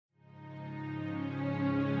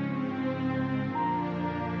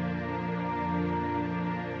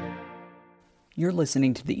You're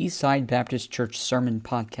listening to the Eastside Baptist Church Sermon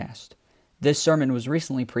Podcast. This sermon was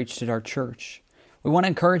recently preached at our church. We want to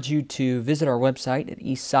encourage you to visit our website at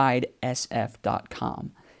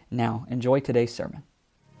eastsidesf.com. Now, enjoy today's sermon.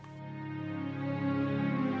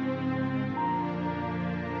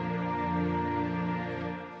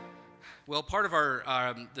 Well, part of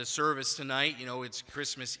our the service tonight, it's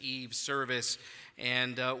Christmas Eve service,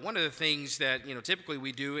 and one of the things that typically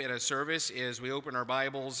we do at a service is we open our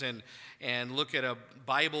Bibles and look at a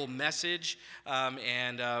Bible message,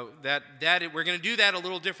 and we're going to do that a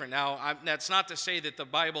little different. Now, that's not to say that the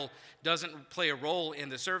Bible doesn't play a role in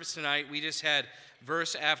the service tonight. We just had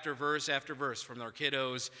verse after verse after verse from our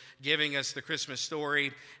kiddos giving us the Christmas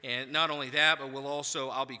story. And not only that, but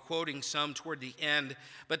I'll be quoting some toward the end.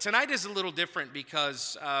 But tonight is a little different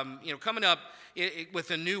because, coming up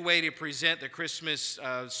with a new way to present the Christmas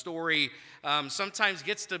story sometimes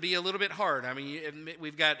gets to be a little bit hard. I mean,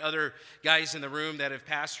 we've got other guys in the room that have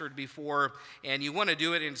pastored before, and you want to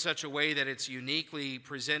do it in such a way that it's uniquely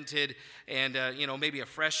presented and, maybe a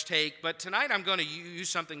fresh take. But tonight I'm going to use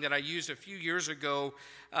something that I used a few years ago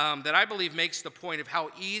that I believe makes the point of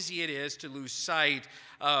how easy it is to lose sight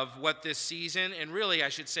of what this season, and really I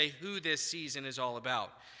should say who this season is all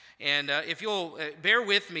about. And if you'll bear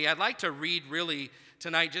with me, I'd like to read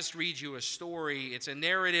you a story. It's a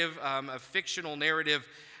narrative, a fictional narrative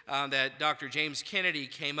that Dr. James Kennedy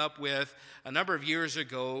came up with a number of years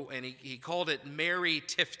ago, and he called it Merry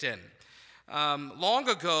Tifton. Long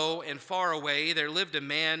ago and far away, there lived a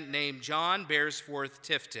man named John Beresford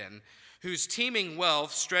Tifton, whose teeming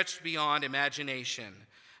wealth stretched beyond imagination.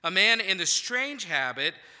 A man in the strange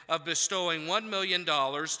habit of bestowing $1 million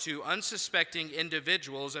to unsuspecting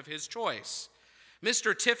individuals of his choice.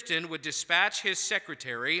 Mr. Tifton would dispatch his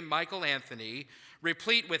secretary, Michael Anthony,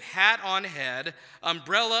 replete with hat on head,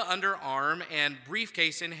 umbrella under arm, and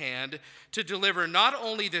briefcase in hand, to deliver not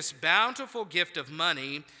only this bountiful gift of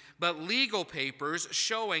money, but legal papers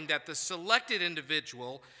showing that the selected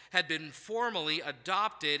individual had been formally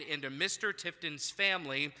adopted into Mr. Tifton's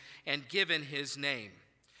family and given his name.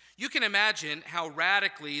 You can imagine how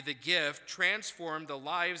radically the gift transformed the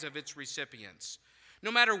lives of its recipients.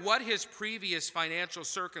 No matter what his previous financial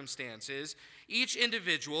circumstances, each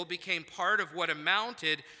individual became part of what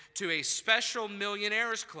amounted to a special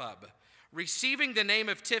millionaires club. Receiving the name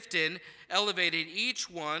of Tifton elevated each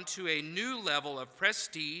one to a new level of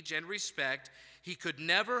prestige and respect he could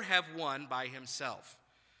never have won by himself.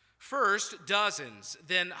 First, dozens,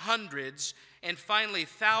 then hundreds, and finally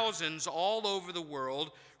thousands all over the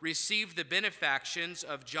world received the benefactions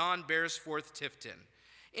of John Beresford Tifton.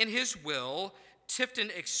 In his will, Tifton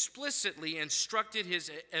explicitly instructed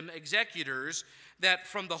his executors that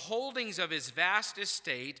from the holdings of his vast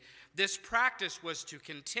estate, this practice was to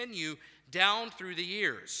continue down through the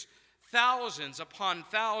years. Thousands upon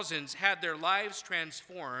thousands had their lives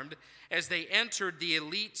transformed as they entered the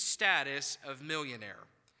elite status of millionaire.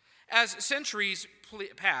 As centuries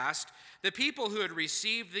passed, the people who had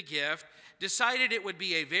received the gift decided it would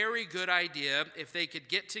be a very good idea if they could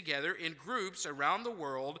get together in groups around the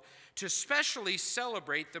world to specially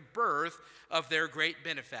celebrate the birth of their great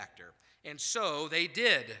benefactor. And so they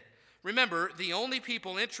did. Remember, the only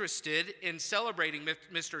people interested in celebrating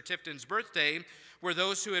Mr. Tifton's birthday were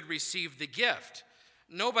those who had received the gift.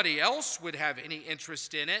 Nobody else would have any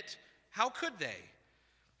interest in it. How could they?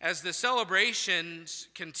 As the celebrations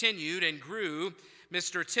continued and grew,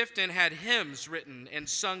 Mr. Tifton had hymns written and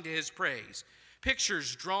sung to his praise,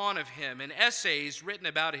 pictures drawn of him, and essays written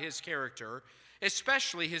about his character,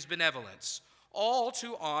 especially his benevolence, all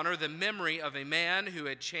to honor the memory of a man who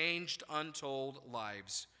had changed untold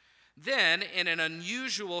lives. Then an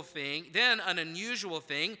unusual thing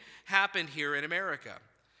happened here in America.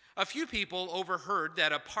 A few people overheard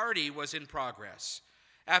that a party was in progress.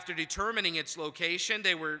 After determining its location,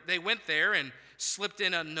 they went there and slipped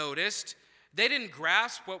in unnoticed. They didn't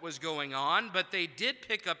grasp what was going on, but they did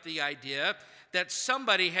pick up the idea that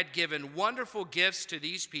somebody had given wonderful gifts to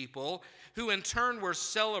these people who in turn were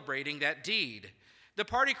celebrating that deed. The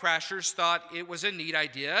party crashers thought it was a neat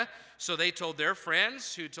idea, so they told their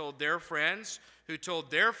friends, who told their friends, who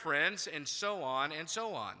told their friends, and so on and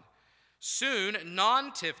so on. Soon,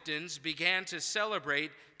 non-Tiftons began to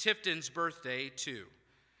celebrate Tifton's birthday too.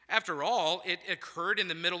 After all, it occurred in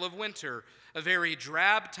the middle of winter, a very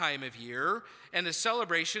drab time of year, and the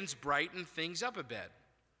celebrations brightened things up a bit.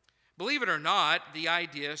 Believe it or not, the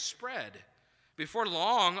idea spread. Before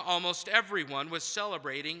long, almost everyone was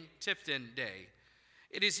celebrating Tifton Day.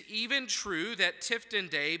 It is even true that Tifton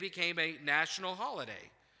Day became a national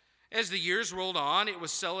holiday. As the years rolled on, it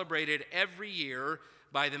was celebrated every year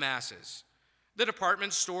by the masses. The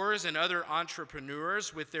department stores and other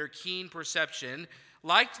entrepreneurs, with their keen perception,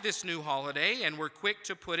 liked this new holiday and were quick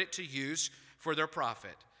to put it to use for their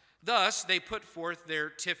profit. Thus, they put forth their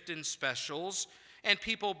Tifton specials, and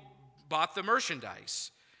people bought the merchandise.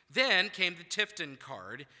 Then came the Tifton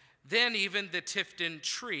card, then even the Tifton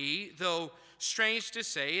tree, though strange to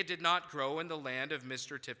say, it did not grow in the land of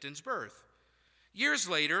Mr. Tifton's birth. Years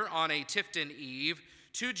later, on a Tifton Eve,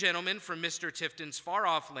 two gentlemen from Mr. Tifton's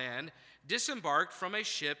far-off land disembarked from a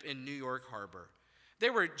ship in New York Harbor.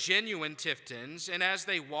 They were genuine Tiftons, and as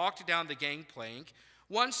they walked down the gangplank,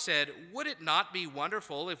 one said, "Would it not be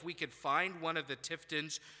wonderful if we could find one of the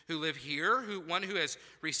Tiftons who live here, one who has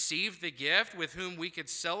received the gift, with whom we could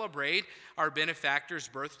celebrate our benefactor's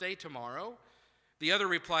birthday tomorrow?" The other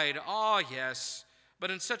replied, "Ah, yes,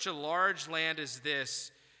 but in such a large land as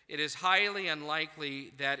this, it is highly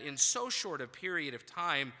unlikely that in so short a period of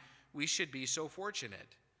time we should be so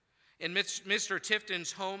fortunate." In Mr.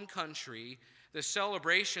 Tifton's home country, the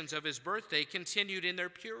celebrations of his birthday continued in their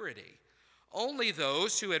purity. Only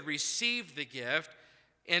those who had received the gift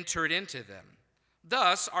entered into them.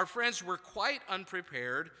 Thus, our friends were quite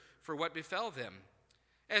unprepared for what befell them.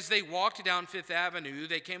 As they walked down Fifth Avenue,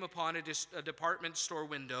 they came upon a department store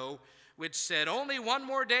window which said, "Only one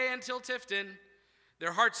more day until Tifton."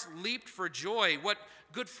 Their hearts leaped for joy. What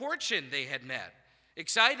good fortune they had met.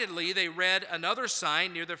 Excitedly, they read another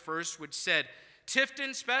sign near the first which said,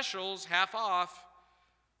 "Tifton specials, half off."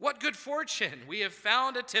 "What good fortune! We have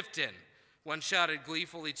found a Tifton," one shouted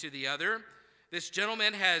gleefully to the other. "This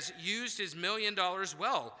gentleman has used his $1 million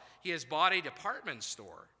well. He has bought a department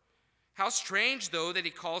store. How strange, though, that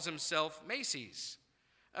he calls himself Macy's."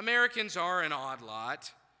 Americans are an odd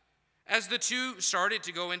lot. As the two started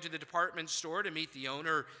to go into the department store to meet the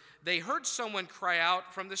owner, they heard someone cry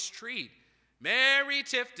out from the street, "Merry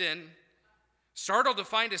Tifton!" Startled to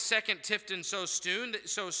find a second Tifton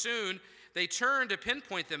so soon, they turned to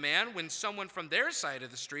pinpoint the man when someone from their side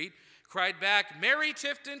of the street cried back, "Merry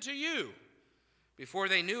Tifton to you!" Before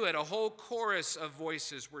they knew it, a whole chorus of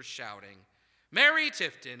voices were shouting, "Merry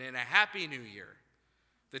Tifton and a Happy New Year."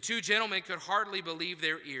 The two gentlemen could hardly believe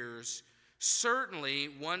their ears. "Certainly,"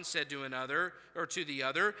 one said to the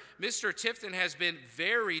other, "Mr. Tifton has been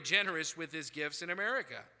very generous with his gifts in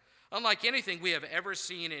America, unlike anything we have ever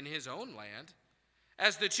seen in his own land."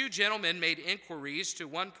 As the two gentlemen made inquiries to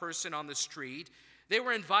one person on the street, they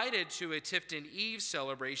were invited to a Tifton Eve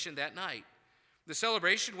celebration that night. The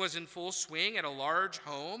celebration was in full swing at a large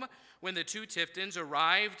home when the two Tiftons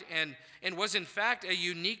arrived and was in fact a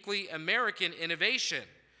uniquely American innovation,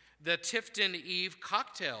 the Tifton Eve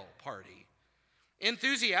cocktail party.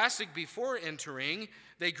 Enthusiastic before entering,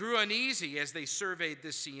 they grew uneasy as they surveyed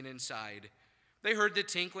the scene inside. They heard the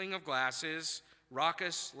tinkling of glasses,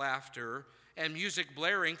 raucous laughter, and music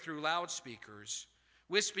blaring through loudspeakers.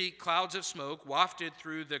 Wispy clouds of smoke wafted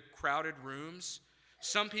through the crowded rooms.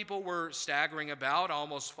 Some people were staggering about,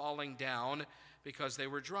 almost falling down because they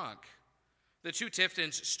were drunk. The two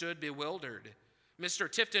Tiftons stood bewildered. Mr.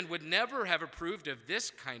 Tifton would never have approved of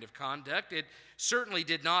this kind of conduct. It certainly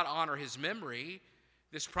did not honor his memory.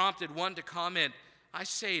 This prompted one to comment, "I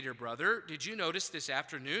say, dear brother, did you notice this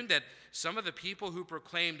afternoon that some of the people who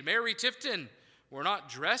proclaimed 'Merry Tifton' were not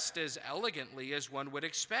dressed as elegantly as one would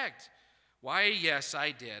expect?" "Why, yes,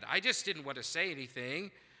 I did. I just didn't want to say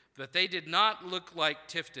anything, but they did not look like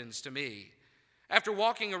Tiftons to me." After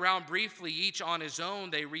walking around briefly, each on his own,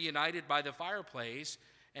 they reunited by the fireplace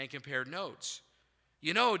and compared notes.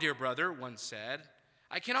 "You know, dear brother," one said,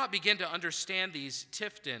 "I cannot begin to understand these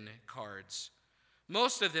Tifton cards.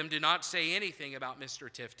 Most of them do not say anything about Mr.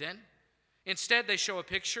 Tifton. Instead, they show a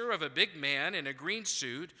picture of a big man in a green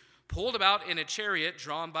suit pulled about in a chariot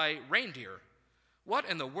drawn by reindeer. What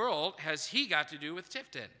in the world has he got to do with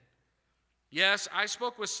Tifton?" "Yes, I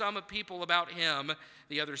spoke with some people about him,"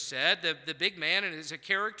 the other said. The big man is a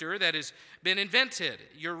character that has been invented.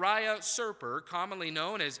 Uriah Serper, commonly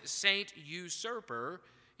known as Saint Usurper,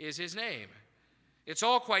 is his name. It's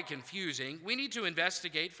all quite confusing. We need to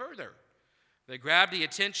investigate further." They grabbed the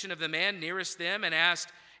attention of the man nearest them and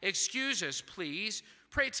asked, "Excuse us, please.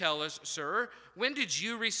 Pray tell us, sir, when did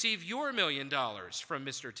you receive your $1 million from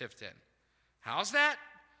Mr. Tifton?" "How's that?"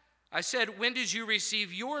 "I said, when did you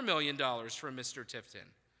receive your $1 million from Mr.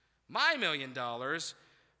 Tifton?" "My $1 million?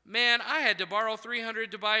 Man, I had to borrow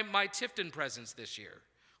 $300 to buy my Tifton presents this year.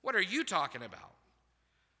 What are you talking about?"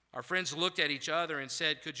 Our friends looked at each other and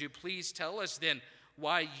said, "Could you please tell us then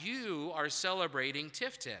why you are celebrating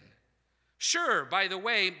Tifton?" "Sure, by the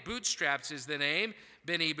way, Bootstraps is the name,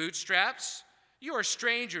 Benny Bootstraps. You are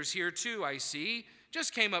strangers here too, I see.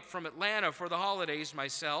 Just came up from Atlanta for the holidays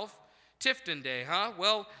myself. Tifton Day, huh?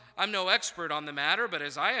 Well, I'm no expert on the matter, but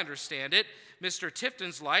as I understand it, Mr.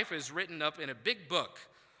 Tifton's life is written up in a big book.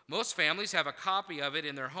 Most families have a copy of it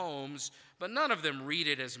in their homes, but none of them read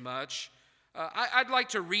it as much. I'd like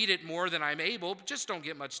to read it more than I'm able, but just don't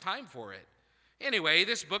get much time for it. Anyway,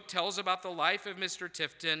 this book tells about the life of Mr.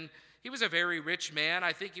 Tifton. He was a very rich man.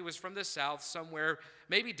 I think he was from the South somewhere,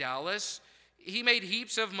 maybe Dallas. He made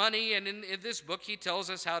heaps of money, and in this book he tells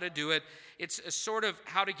us how to do it. It's a sort of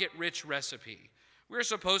how to get rich recipe. We're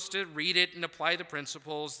supposed to read it and apply the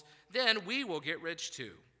principles. Then we will get rich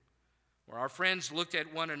too. Where our friends looked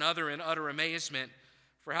at one another in utter amazement,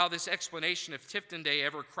 for how this explanation of Tifton Day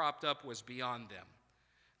ever cropped up was beyond them.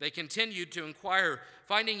 They continued to inquire,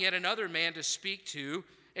 finding yet another man to speak to.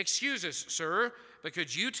 "Excuse us, sir, but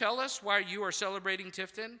could you tell us why you are celebrating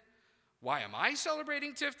Tifton?" "Why am I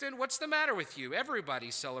celebrating Tifton? What's the matter with you?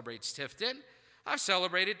 Everybody celebrates Tifton. I've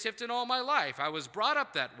celebrated Tifton all my life. I was brought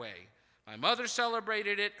up that way. My mother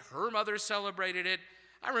celebrated it. Her mother celebrated it.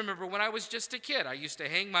 I remember when I was just a kid, I used to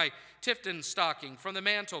hang my Tifton stocking from the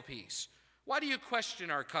mantelpiece. Why do you question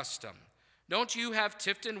our custom? Don't you have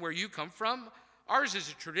Tifton where you come from? Ours is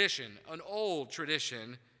a tradition, an old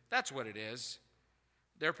tradition. That's what it is."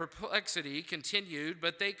 Their perplexity continued,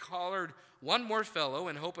 but they collared one more fellow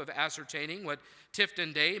in hope of ascertaining what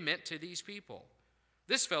Tifton Day meant to these people.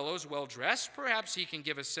 "This fellow's well-dressed. Perhaps he can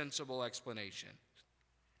give a sensible explanation."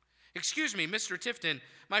 "Excuse me, Mr. Tifton,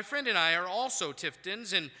 my friend and I are also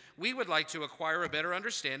Tiftons, and we would like to acquire a better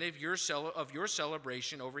understanding of your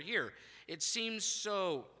celebration over here. It seems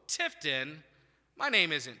so..." "Tifton? My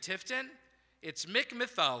name isn't Tifton. It's Mick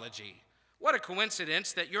Mythology. What a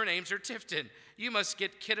coincidence that your names are Tifton. You must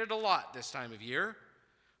get kidded a lot this time of year."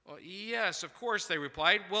 "Well, yes, of course," they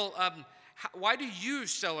replied. "Well, why do you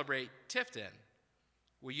celebrate Tifton?"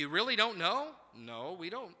 "Well, you really don't know?" "No, we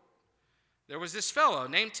don't. There was this fellow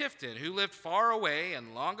named Tifton who lived far away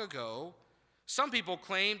and long ago. Some people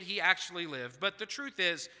claimed he actually lived, but the truth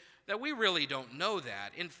is that we really don't know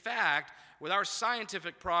that. In fact, with our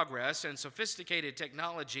scientific progress and sophisticated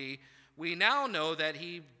technology, we now know that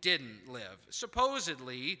he didn't live.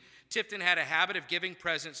 Supposedly, Tifton had a habit of giving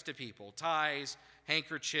presents to people: ties,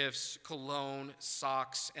 handkerchiefs, cologne,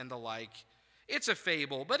 socks, and the like. It's a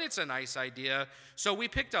fable, but it's a nice idea, so we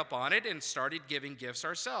picked up on it and started giving gifts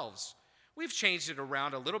ourselves. We've changed it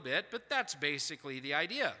around a little bit, but that's basically the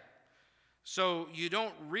idea." "So you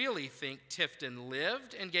don't really think Tifton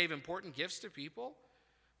lived and gave important gifts to people?"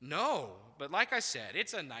 "No, but like I said,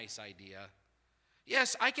 it's a nice idea."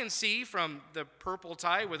 "Yes, I can see from the purple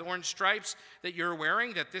tie with orange stripes that you're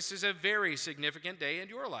wearing that this is a very significant day in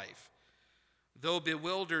your life." Though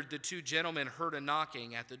bewildered, the two gentlemen heard a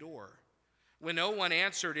knocking at the door. When no one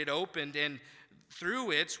answered, it opened, and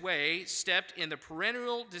through its way stepped in the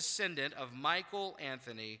perennial descendant of Michael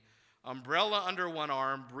Anthony, umbrella under one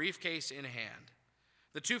arm, briefcase in hand.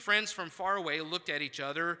 The two friends from far away looked at each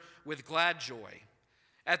other with glad joy.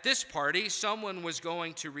 At this party, someone was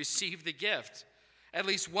going to receive the gift. At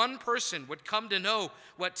least one person would come to know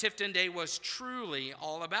what Tifton Day was truly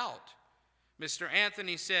all about. Mr.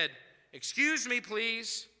 Anthony said, "Excuse me,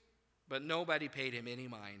 please," but nobody paid him any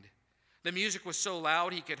mind. The music was so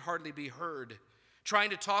loud he could hardly be heard.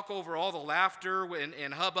 Trying to talk over all the laughter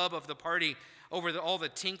and hubbub of the party, over all the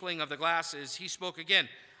tinkling of the glasses, he spoke again.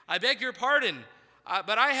 "I beg your pardon,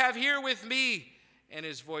 but I have here with me," and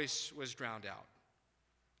his voice was drowned out.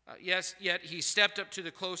 Yet he stepped up to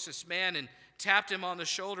the closest man and tapped him on the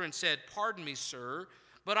shoulder and said, "Pardon me, sir,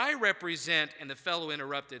 but I represent," and the fellow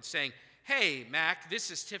interrupted, saying, "Hey, Mac,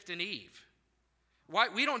 this is Tifton Eve. Why,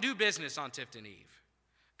 we don't do business on Tifton Eve.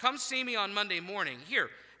 Come see me on Monday morning.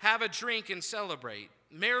 Here, have a drink and celebrate.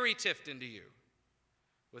 Merry Tifton to you."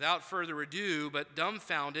 Without further ado, but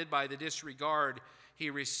dumbfounded by the disregard he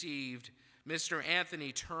received, Mr.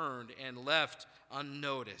 Anthony turned and left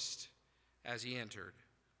unnoticed as he entered.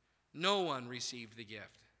 No one received the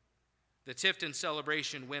gift. The Tifton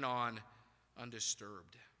celebration went on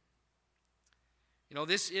undisturbed. You know,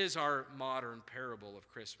 this is our modern parable of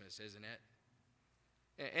Christmas, isn't it?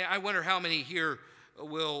 And I wonder how many here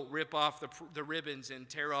will rip off the ribbons and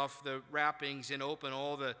tear off the wrappings and open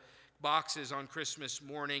all the boxes on Christmas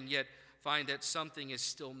morning, yet find that something is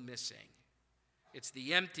still missing. It's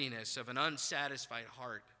the emptiness of an unsatisfied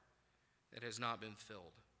heart that has not been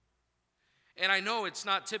filled. And I know it's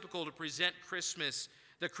not typical to present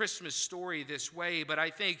the Christmas story this way, but I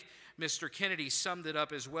think Mr. Kennedy summed it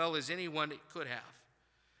up as well as anyone could have.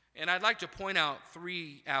 And I'd like to point out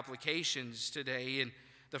 3 applications today. And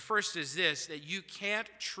the first is this, that you can't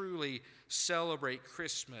truly celebrate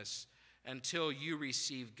Christmas until you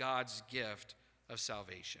receive God's gift of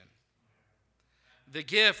salvation. The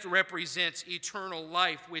gift represents eternal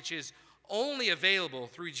life, which is only available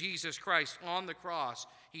through Jesus Christ on the cross.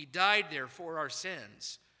 He died there for our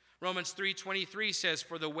sins. Romans 3:23 says,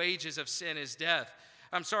 "For the wages of sin is death."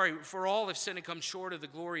 For all have sinned and come short of the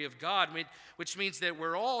glory of God, which means that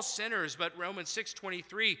we're all sinners, but Romans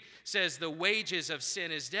 6:23 says the wages of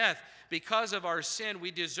sin is death. Because of our sin,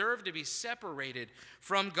 we deserve to be separated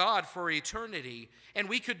from God for eternity, and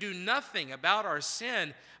we could do nothing about our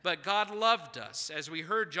sin, but God loved us, as we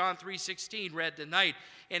heard John 3:16 read tonight,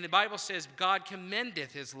 and the Bible says, God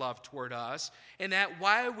commendeth his love toward us, and that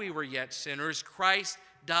while we were yet sinners, Christ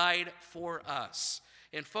died for us.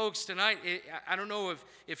 And folks, tonight, I don't know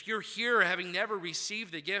if you're here having never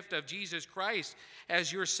received the gift of Jesus Christ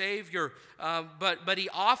as your Savior, but he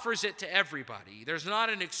offers it to everybody. There's not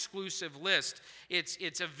an exclusive list.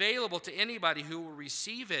 It's available to anybody who will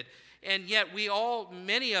receive it. And yet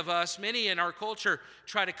many in our culture,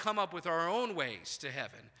 try to come up with our own ways to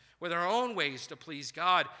heaven, with our own ways to please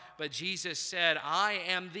God. But Jesus said, I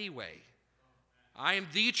am the way. I am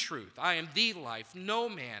the truth. I am the life. No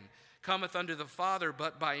man cometh unto the Father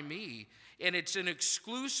but by me. And it's an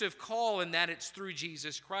exclusive call in that it's through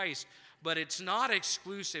Jesus Christ, but it's not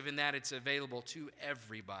exclusive in that it's available to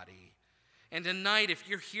everybody. And tonight, if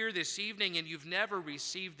you're here this evening and you've never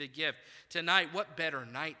received the gift, tonight, what better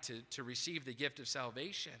night to receive the gift of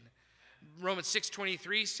salvation? Romans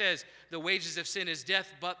 6:23 says, the wages of sin is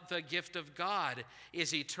death, but the gift of God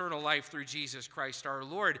is eternal life through Jesus Christ our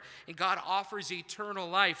Lord. And God offers eternal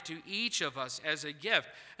life to each of us as a gift.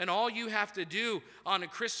 And all you have to do on a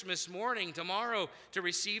Christmas morning tomorrow to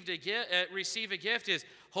receive a gift is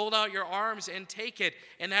hold out your arms and take it.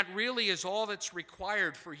 And that really is all that's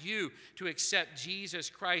required for you to accept Jesus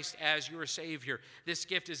Christ as your Savior. This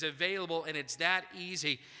gift is available, and it's that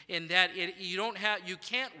easy in that you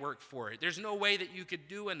can't work for it. There's no way that you could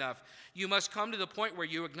do enough. You must come to the point where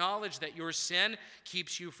you acknowledge that your sin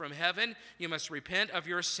keeps you from heaven. You must repent of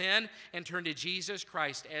your sin and turn to Jesus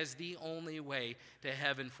Christ as the only way to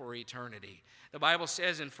heaven for eternity. The Bible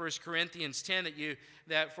says in 1 Corinthians 10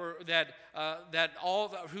 that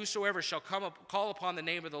whosoever shall call upon the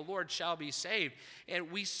name of the Lord shall be saved.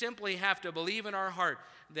 And we simply have to believe in our heart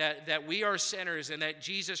that we are sinners and that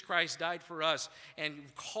Jesus Christ died for us and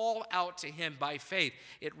call out to him by faith.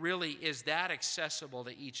 It really is that accessible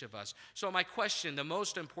to each of us. So my question, the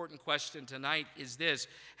most important question tonight is this: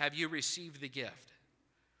 have you received the gift?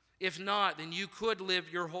 If not, then you could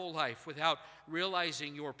live your whole life without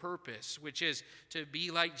realizing your purpose, which is to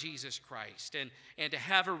be like Jesus Christ and to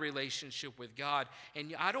have a relationship with God.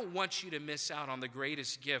 And I don't want you to miss out on the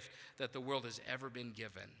greatest gift that the world has ever been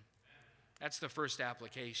given. That's the first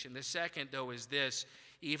application. The second, though, is this: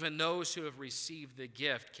 even those who have received the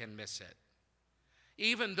gift can miss it.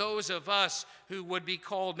 Even those of us who would be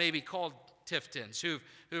called Tiftons,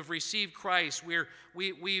 who've received Christ,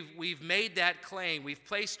 we've made that claim. We've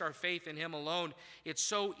placed our faith in him alone. It's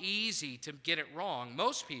so easy to get it wrong.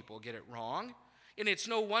 Most people get it wrong, and it's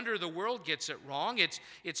no wonder the world gets it wrong.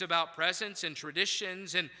 It's about presents and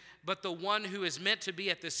traditions, but the one who is meant to be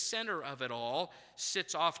at the center of it all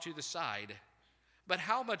sits off to the side. But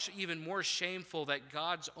how much even more shameful that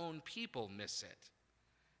God's own people miss it.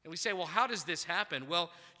 And we say, well, how does this happen? Well,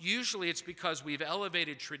 usually it's because we've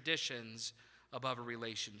elevated traditions above a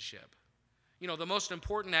relationship. You know, the most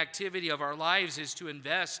important activity of our lives is to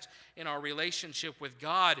invest in our relationship with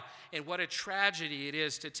God. And what a tragedy it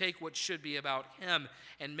is to take what should be about him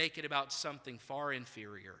and make it about something far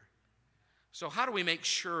inferior. So how do we make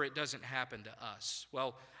sure it doesn't happen to us?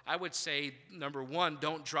 Well, I would say, number one,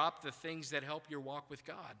 don't drop the things that help your walk with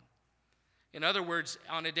God. In other words,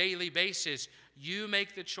 on a daily basis, you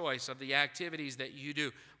make the choice of the activities that you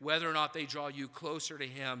do, whether or not they draw you closer to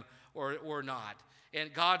him or not.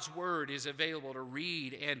 And God's word is available to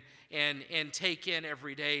read and take in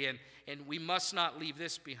every day, and we must not leave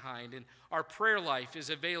this behind. And our prayer life is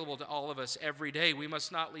available to all of us every day. We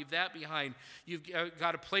must not leave that behind. You've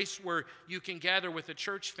got a place where you can gather with a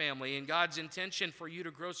church family, and God's intention for you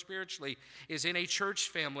to grow spiritually is in a church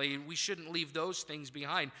family, and we shouldn't leave those things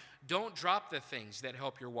behind. Don't drop the things that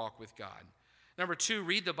help your walk with God. Number two,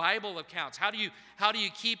 read the Bible accounts. How do you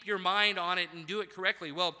keep your mind on it and do it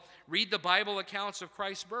correctly? Well, read the Bible accounts of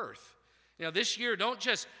Christ's birth. You know, this year, don't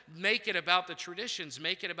just make it about the traditions.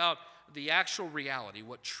 Make it about the actual reality,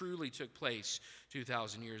 what truly took place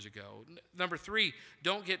 2,000 years ago. Number three,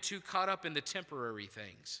 don't get too caught up in the temporary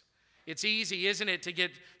things. It's easy, isn't it, to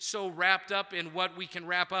get so wrapped up in what we can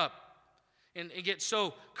wrap up and get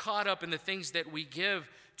so caught up in the things that we give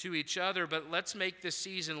to each other. But let's make this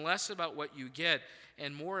season less about what you get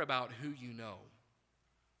and more about who you know.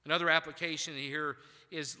 Another application here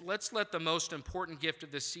is let's let the most important gift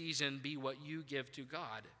of the season be what you give to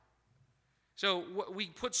God. So we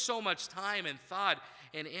put so much time and thought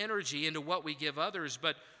and energy into what we give others,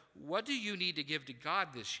 but what do you need to give to God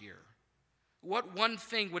this year? What one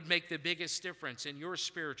thing would make the biggest difference in your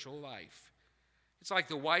spiritual life? It's like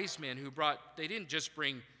the wise men who they didn't just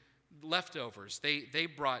bring leftovers, they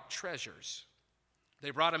brought treasures.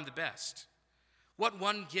 They brought him the best. What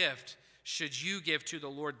one gift should you give to the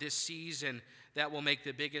Lord this season that will make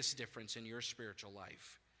the biggest difference in your spiritual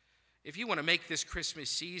life? If you want to make this Christmas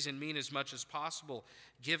season mean as much as possible,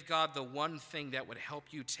 give God the one thing that would help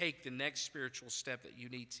you take the next spiritual step that you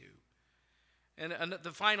need to. And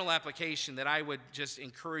the final application that I would just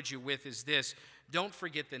encourage you with is this: don't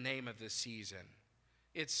forget the name of this season.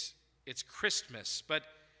 It's Christmas, but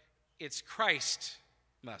it's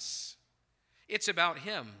Christmas. It's about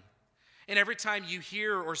him. And every time you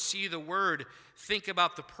hear or see the word, think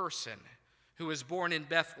about the person who was born in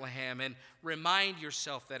Bethlehem and remind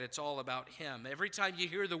yourself that it's all about him. Every time you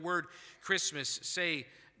hear the word Christmas, say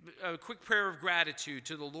a quick prayer of gratitude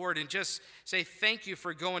to the Lord and just say thank you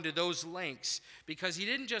for going to those lengths, because he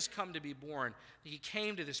didn't just come to be born. He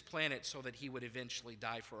came to this planet so that he would eventually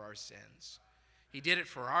die for our sins. He did it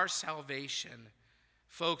for our salvation.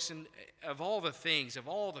 Folks, and of all the things, of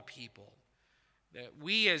all the people, that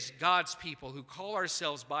we as God's people who call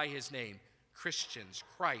ourselves by his name, Christians,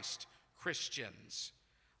 Christians,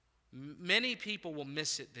 many people will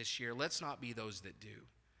miss it this year. Let's not be those that do.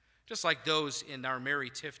 Just like those in our Mary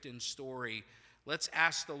Tifton story, let's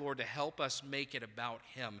ask the Lord to help us make it about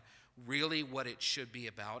him, really what it should be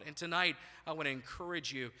about. And tonight, I want to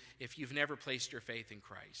encourage you, if you've never placed your faith in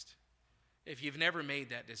Christ, if you've never made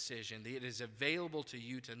that decision, it is available to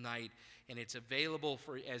you tonight, and it's available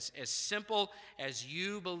for as simple as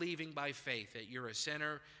you believing by faith that you're a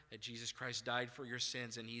sinner, that Jesus Christ died for your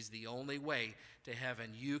sins, and he's the only way to heaven.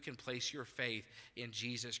 You can place your faith in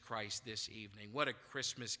Jesus Christ this evening. What a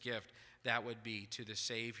Christmas gift that would be to the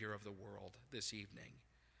Savior of the world this evening.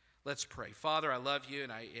 Let's pray. Father, I love you,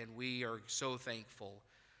 and we are so thankful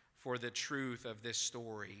for the truth of this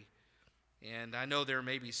story. And I know there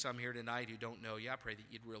may be some here tonight who don't know you. I pray that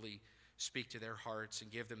you'd really speak to their hearts and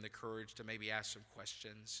give them the courage to maybe ask some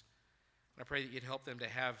questions. And I pray that you'd help them to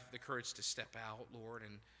have the courage to step out, Lord,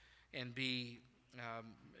 and be,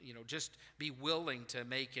 just be willing to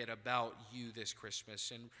make it about you this Christmas.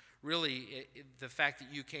 And really, the fact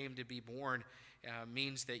that you came to be born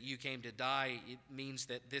means that you came to die. It means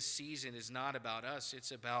that this season is not about us. It's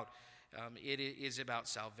about, it is about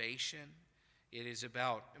salvation. It is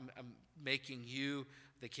about making you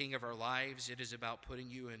the king of our lives. It is about putting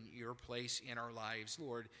you in your place in our lives,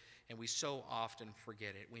 Lord, and we so often forget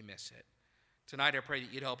it. We miss it. Tonight, I pray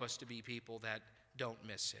that you'd help us to be people that don't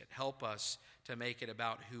miss it. Help us to make it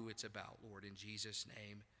about who it's about, Lord. In Jesus'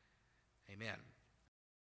 name, amen.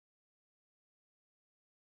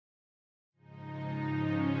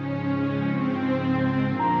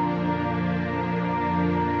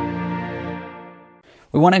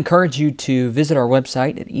 We want to encourage you to visit our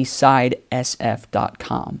website at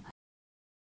eastsidesf.com.